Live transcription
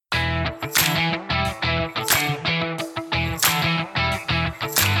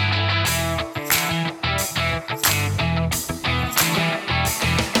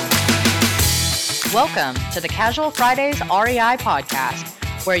Welcome to the Casual Fridays REI podcast,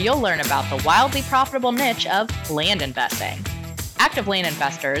 where you'll learn about the wildly profitable niche of land investing. Active land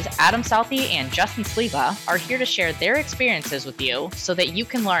investors Adam Southey and Justin Sleva are here to share their experiences with you so that you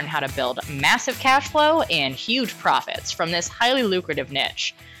can learn how to build massive cash flow and huge profits from this highly lucrative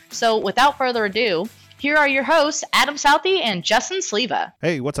niche. So without further ado, here are your hosts, Adam Southey and Justin Sleva.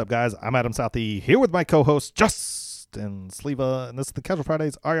 Hey, what's up, guys? I'm Adam Southey here with my co-host, Justin Sleva, and this is the Casual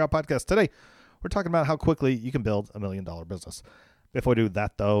Fridays REI podcast. Today, we're talking about how quickly you can build $1 million business. Before we do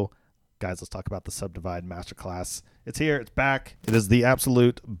that, though, guys, let's talk about the Subdivide Masterclass. It's here. It's back. It is the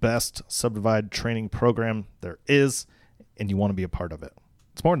absolute best Subdivide training program there is, and you want to be a part of it.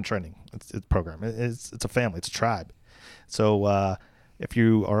 It's more than training. It's a program. It's a family. It's a tribe. So if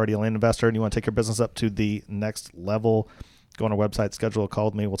you are already a land investor and you want to take your business up to the next level, go on our website, schedule a call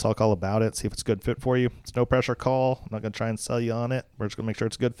with me. We'll talk all about it, see if it's a good fit for you. It's no pressure call. I'm not going to try and sell you on it. We're just going to make sure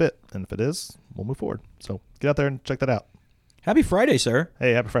it's a good fit. And if it is, we'll move forward. So get out there and check that out. Happy Friday, sir.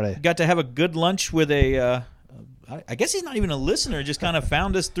 Hey, happy Friday. Got to have a good lunch with I guess he's not even a listener, just kind of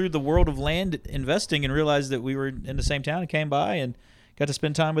found us through the world of land investing and realized that we were in the same town and came by and got to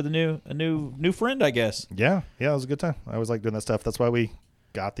spend time with a new friend, I guess. Yeah, it was a good time. I always like doing that stuff. That's why we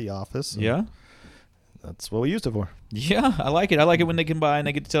got the office. Yeah. That's what we used it for. Yeah, I like it. I like it when they come by and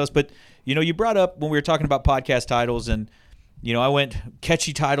they get to tell us. But, you brought up when we were talking about podcast titles and, I went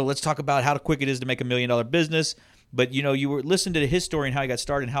catchy title. Let's talk about how quick it is to make $1 million business. But, you were listening to his story and how he got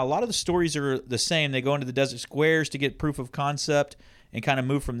started and how a lot of the stories are the same. They go into the desert squares to get proof of concept and kind of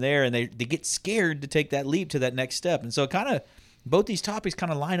move from there. And they get scared to take that leap to that next step. And so both these topics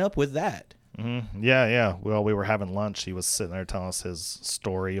kind of line up with that. Mm-hmm. Yeah. Well, we were having lunch. He was sitting there telling us his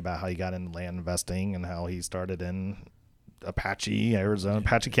story about how he got into land investing and how he started in Arizona,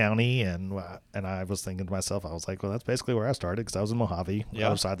 Apache County. And I was thinking to myself, I was like, well, that's basically where I started because I was in Mojave,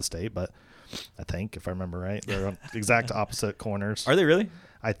 other side of the state. But I think, if I remember right, they're on the exact opposite corners. Are they really?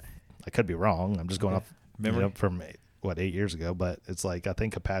 I could be wrong. I'm just going off memory from 8 years ago, but it's like I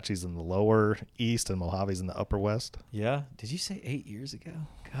think Apache's in the lower east and Mojave's in the upper west. Yeah. Did you say 8 years ago?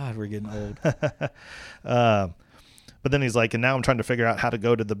 God, we're getting old. But then he's like, and now I'm trying to figure out how to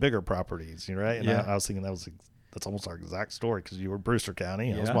go to the bigger properties, right? And yeah. I was thinking that's almost our exact story because you were Brewster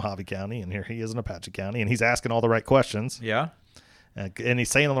County, I was Mojave County, and here he is in Apache County, and he's asking all the right questions. Yeah. And he's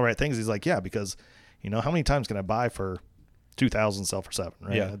saying all the right things. He's like, yeah, because how many times can I buy for $2,000, sell for $7,000,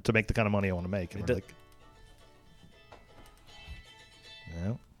 right? Yeah. To make the kind of money I want to make. And we're like,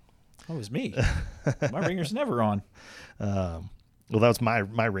 yeah. Oh, it was me. My ringer's never on. Well, that was my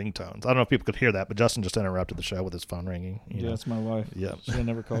ringtones. I don't know if people could hear that, but Justin just interrupted the show with his phone ringing. Yeah, that's my wife. Yeah. She'll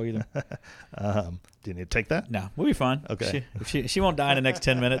never call either. Do you need to take that? No, we'll be fine. Okay. She won't die in the next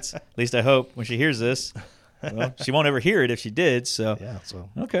 10 minutes. At least I hope when she hears this. Well, she won't ever hear it if she did. So yeah, so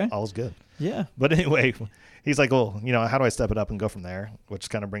okay, all's good. Yeah. But anyway, he's like, well, how do I step it up and go from there? Which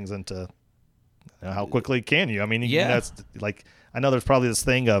kind of brings into how quickly can you? I mean, it's like I know there's probably this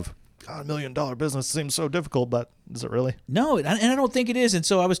thing of, God, $1 million business seems so difficult, but is it really? No, and I don't think it is. And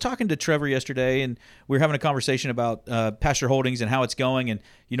so I was talking to Trevor yesterday, and we were having a conversation about Pasture Holdings and how it's going. And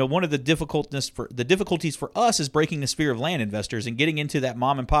one of the difficulties for us is breaking the sphere of land investors and getting into that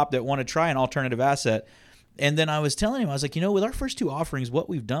mom and pop that want to try an alternative asset. And then I was telling him, I was like, with our first two offerings, what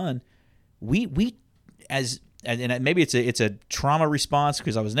we've done, and maybe it's a trauma response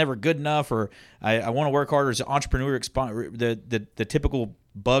because I was never good enough, or I want to work harder as an entrepreneur. The typical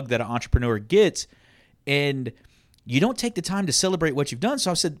bug that an entrepreneur gets, and you don't take the time to celebrate what you've done.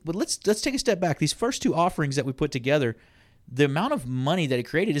 So I said, well, let's take a step back. These first two offerings that we put together, the amount of money that it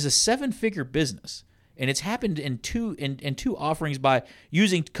created is a 7-figure business. And it's happened in two offerings by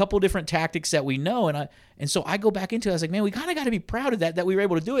using a couple different tactics that we know. And so I go back into it. I was like, man, we kind of got to be proud of that we were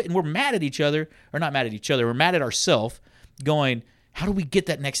able to do it. And we're mad at each other, or not mad at each other. We're mad at ourselves going, how do we get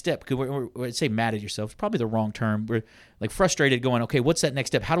that next step? Because we're say mad at yourself. It's probably the wrong term. We're like frustrated going, okay, what's that next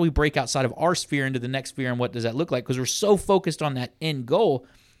step? How do we break outside of our sphere into the next sphere? And what does that look like? Because we're so focused on that end goal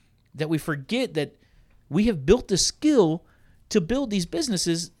that we forget that we have built the skill to build these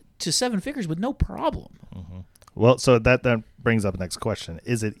businesses to 7 figures with no problem. Mm-hmm. Well, so that brings up the next question.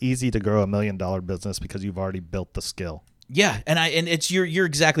 Is it easy to grow $1 million business because you've already built the skill? Yeah, and it's you're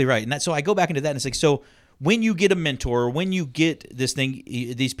exactly right. And so I go back into that and it's like, so when you get a mentor, when you get this thing,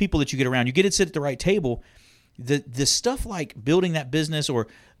 these people that you get around, you get to sit at the right table, the stuff like building that business or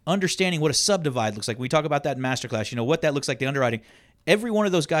understanding what a subdivide looks like. We talk about that in Masterclass, what that looks like, the underwriting. Every one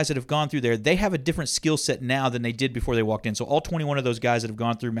of those guys that have gone through there, they have a different skill set now than they did before they walked in. So all 21 of those guys that have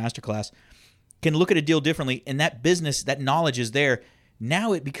gone through Masterclass can look at a deal differently, and that business, that knowledge is there.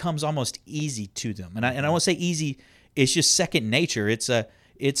 Now it becomes almost easy to them. And I won't say easy, it's just second nature.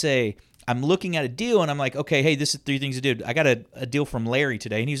 I I'm looking at a deal and I'm like, okay, hey, this is 3 things to do. I got a deal from Larry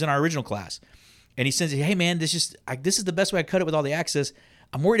today, and he was in our original class. And he says, hey, man, this is the best way I cut it with all the access.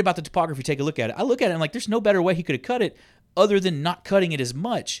 I'm worried about the topography. Take a look at it. I look at it and I'm like, there's no better way he could have cut it other than not cutting it as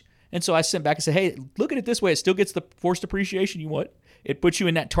much. And so I sent back and said, hey, look at it this way. It still gets the forced appreciation you want. It puts you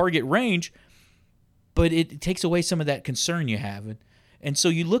in that target range, but it takes away some of that concern you have. And so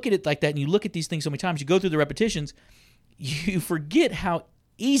you look at it like that, and you look at these things so many times. You go through the repetitions, you forget how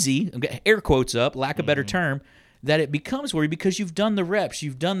easy, air quotes up, lack of a better term, that it becomes for you because you've done the reps,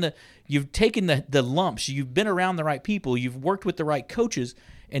 you've taken the lumps, you've been around the right people, you've worked with the right coaches,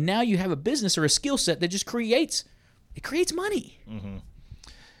 and now you have a business or a skill set that just creates money. Mm-hmm.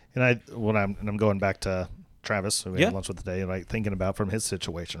 And I'm going back to Travis, who we had lunch with today, right? Thinking about from his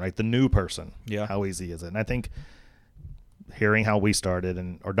situation, right? The new person, how easy is it? And I think hearing how we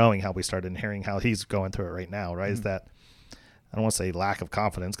started or knowing how we started and hearing how he's going through it right now, right? Is that, I don't want to say lack of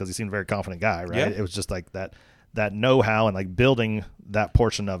confidence because he seemed a very confident guy, right? It was just like that know-how and like building that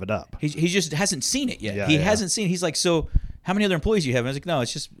portion of it up. He just hasn't seen it yet. He hasn't seen it. He's like, so how many other employees do you have? And I was like, no,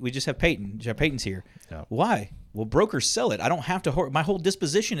 we just have Peyton. Peyton's here. Yeah. Why? Well, brokers sell it. I don't have to. My whole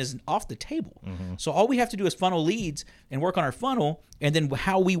disposition is off the table. Mm-hmm. So all we have to do is funnel leads and work on our funnel, and then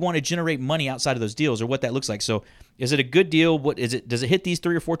how we want to generate money outside of those deals or what that looks like. So is it a good deal? What is it? Does it hit these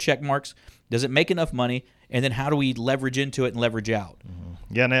 3 or 4 check marks? Does it make enough money? And then how do we leverage into it and leverage out?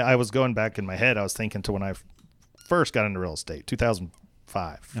 Mm-hmm. Yeah, and I was going back in my head. I was thinking to when I first got into real estate,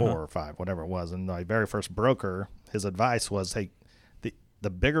 2005, 4 or 5, whatever it was. And my very first broker, his advice was, hey, the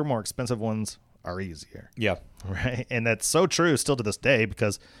bigger, more expensive ones are easier. Yeah. Right. And that's so true still to this day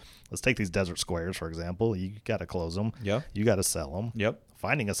because let's take these desert squares, for example. You got to close them. Yeah. You got to sell them. Yep.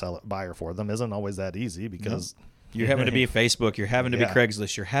 Finding a buyer for them isn't always that easy because you're having to be Facebook. You're having to be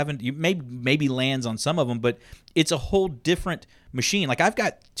Craigslist. You maybe lands on some of them, but it's a whole different machine. Like I've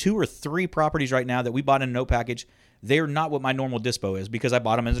got 2 or 3 properties right now that we bought in a note package. They're not what my normal dispo is because I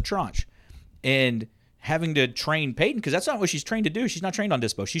bought them as a tranche. And having to train Peyton, because that's not what she's trained to do. She's not trained on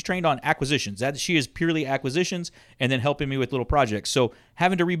dispo. She's trained on acquisitions. She is purely acquisitions and then helping me with little projects. So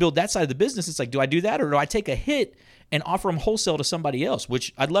having to rebuild that side of the business, it's like, do I do that or do I take a hit and offer them wholesale to somebody else,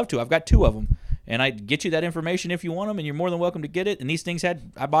 which I'd love to. I've got 2 of them. And I'd get you that information if you want them, and you're more than welcome to get it. And these things I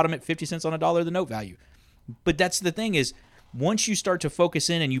bought them at 50 cents on a dollar, the note value. But that's the thing is, once you start to focus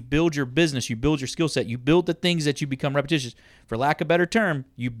in and you build your business, you build your skill set, you build the things that you become repetitious. For lack of a better term,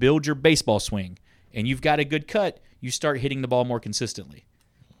 you build your baseball swing. And you've got a good cut, you start hitting the ball more consistently.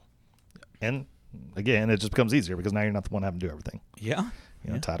 And again, it just becomes easier because now you're not the one having to do everything. Yeah.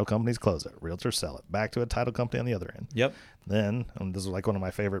 Title companies close it. Realtors sell it. Back to a title company on the other end. Yep. Then, and this is like one of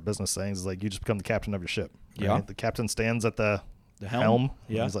my favorite business sayings, is like you just become the captain of your ship. Right? Yeah. The captain stands at the helm.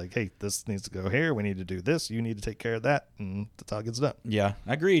 Yeah. He's like, hey, this needs to go here. We need to do this. You need to take care of that. And that's how it gets done. Yeah,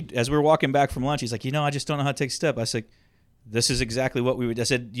 I agreed. As we were walking back from lunch, he's like, I just don't know how to take a step. I said, this is exactly what we would. I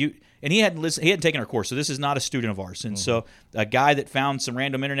said, and he hadn't listened. He hadn't taken our course, so this is not a student of ours. And so, a guy that found some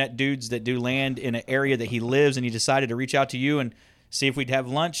random internet dudes that do land in an area that he lives, and he decided to reach out to you and see if we'd have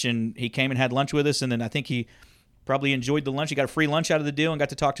lunch. And he came and had lunch with us, and then I think he probably enjoyed the lunch. He got a free lunch out of the deal and got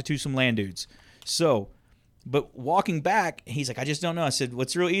to talk to some land dudes. So, but walking back, he's like, I just don't know. I said,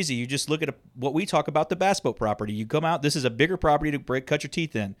 what's real easy? You just look at what we talk about, the Bass Boat property. You come out. This is a bigger property to cut your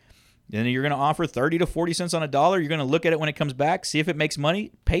teeth in. Then you're going to offer 30 to 40 cents on a dollar. You're going to look at it when it comes back, see if it makes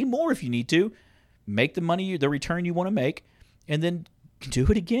money, pay more if you need to, make the money, the return you want to make, and then do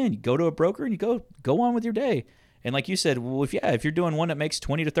it again. You go to a broker and you go on with your day. And like you said, well, if you're doing one that makes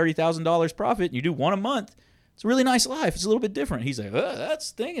 $20,000 to $30,000 profit, and you do one a month, it's a really nice life. It's a little bit different. He's like,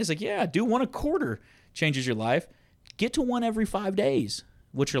 that's the thing. It's like, yeah, do one a quarter, changes your life. Get to one every 5 days.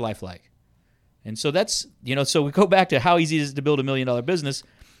 What's your life like? And so that's, so we go back to how easy it is to build $1 million business.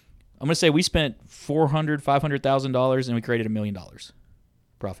 I'm going to say we spent $400,000, $500,000, and we created $1 million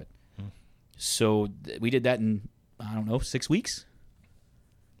profit. So we did that in, 6 weeks.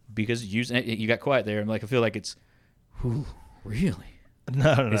 Because you got quiet there. I'm like, I feel like it's, really?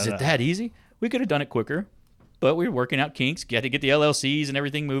 No. Is it that easy? We could have done it quicker, but we were working out kinks, got to get the LLCs and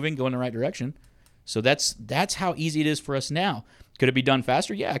everything moving, go in the right direction. So that's how easy it is for us now. Could it be done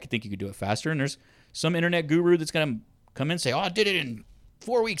faster? Yeah, I could think you could do it faster. And there's some internet guru that's going to come in and say, I did it in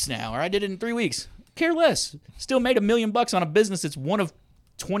 4 weeks now, or I did it in 3 weeks. Care less. Still made $1 million on a business that's one of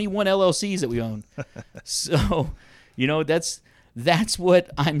 21 LLCs that we own. So, that's what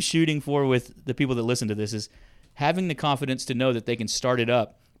I'm shooting for with the people that listen to this, is having the confidence to know that they can start it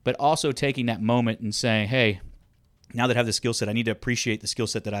up, but also taking that moment and saying, hey, now that I have the skill set, I need to appreciate the skill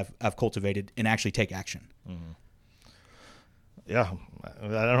set that I've cultivated and actually take action. Yeah, I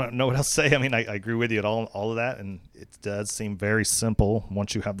don't know what else to say. I mean, I agree with you at all of that, and it does seem very simple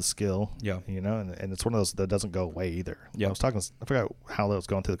once you have the skill. Yeah. You know, and it's one of those that doesn't go away either. Yeah. I forgot how that was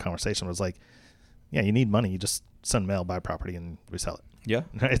going through the conversation. It was like, yeah, you need money. You just send mail, buy property, and resell it. Yeah.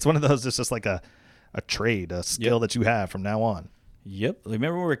 It's one of those. It's just like a trade, a skill that you have from now on. Yep.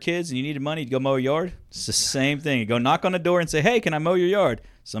 Remember when we were kids and you needed money to go mow a yard? It's the same thing. You go knock on the door and say, hey, can I mow your yard?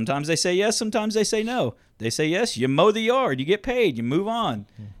 Sometimes they say yes. Sometimes they say no. They say yes. You mow the yard. You get paid. You move on.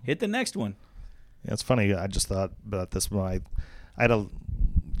 Hit the next one. Yeah, it's funny. I just thought about this when I had a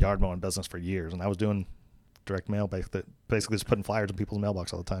yard mowing business for years, and I was doing direct mail, basically just putting flyers in people's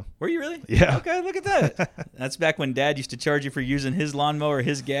mailbox all the time. Were you really? Yeah. Okay, look at that. That's back when Dad used to charge you for using his lawnmower,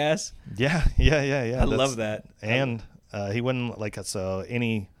 his gas. Yeah. I love that. And he wouldn't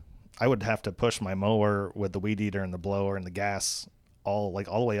I would have to push my mower with the weed eater and the blower and the gas all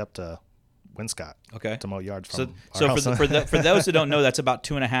the way up to Winscott. Okay. To mow yards So from our house. for those that don't know, that's about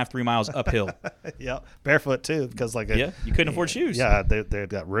 2.5-3 miles uphill. Yeah, barefoot too, because you couldn't afford shoes. Yeah, they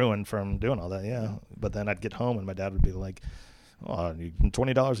got ruined from doing all that. Yeah, but then I'd get home and my dad would be like, "Oh,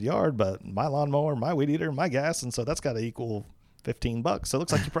 $20 a yard, but my lawnmower, my weed eater, my gas, and so that's got to equal $15. So it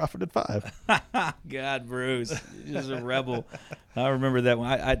looks like you profited $5." God, Bruce, you're just a rebel. I remember that one.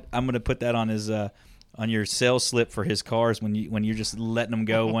 I'm going to put that on his on your sales slip for his cars when you're just letting them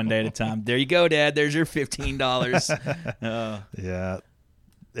go one day at a time. There you go, Dad. There's your $15. Yeah.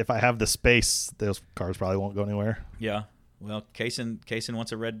 If I have the space, those cars probably won't go anywhere. Yeah. Well, Kaysen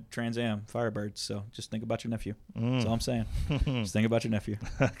wants a red Trans Am Firebird, so just think about your nephew. That's all I'm saying. Just think about your nephew.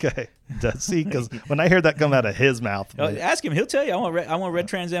 Okay. See, because when I hear that come out of his mouth, ask him. He'll tell you. I want red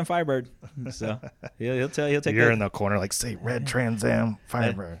Trans Am Firebird. So he'll tell you. He'll take. You're in the corner like, say red Trans Am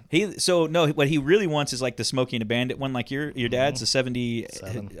Firebird. What he really wants is like the Smokey and the Bandit one, like your dad's a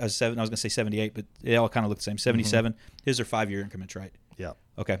 77. I was gonna say 78, but they all kind of look the same. 77. His are 5-year increments, right? Yeah.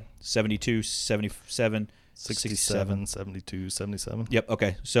 Okay. 72, 77. 67, 72, 77. Yep.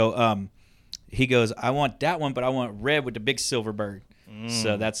 Okay. So he goes, I want that one, but I want red with the big silver bird.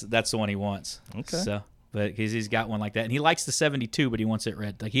 So that's the one he wants. Okay. So, but he's got one like that, and he likes the 72, but he wants it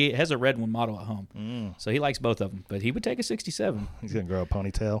red. Like he has a red one model at home, so he likes both of them. But he would take a 67. He's gonna grow a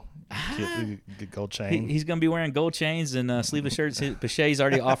ponytail, get gold chain. He's gonna be wearing gold chains and sleeveless shirts. Pichet's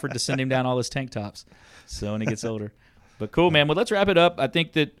already offered to send him down all his tank tops. So when he gets older. But cool, man. Well, let's wrap it up. I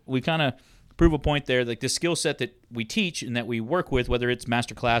think that we kind of prove a point there, like the skill set that we teach and that we work with, whether it's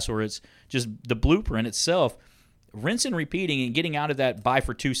masterclass or it's just the blueprint itself, rinse and repeating and getting out of that buy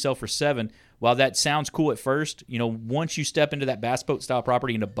for 2, sell for 7. While that sounds cool at first, once you step into that bass boat style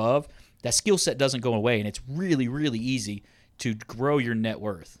property and above, that skill set doesn't go away, and it's really, really easy to grow your net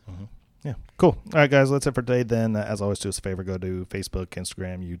worth. Mm-hmm. Yeah, cool. All right, guys, that's it for today. Then, as always, do us a favor, go to Facebook,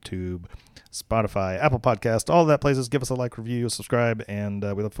 Instagram, YouTube, Spotify, Apple Podcast, all of that places. Give us a like, review, subscribe, and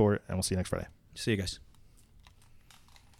we look forward, and we'll see you next Friday. See you guys.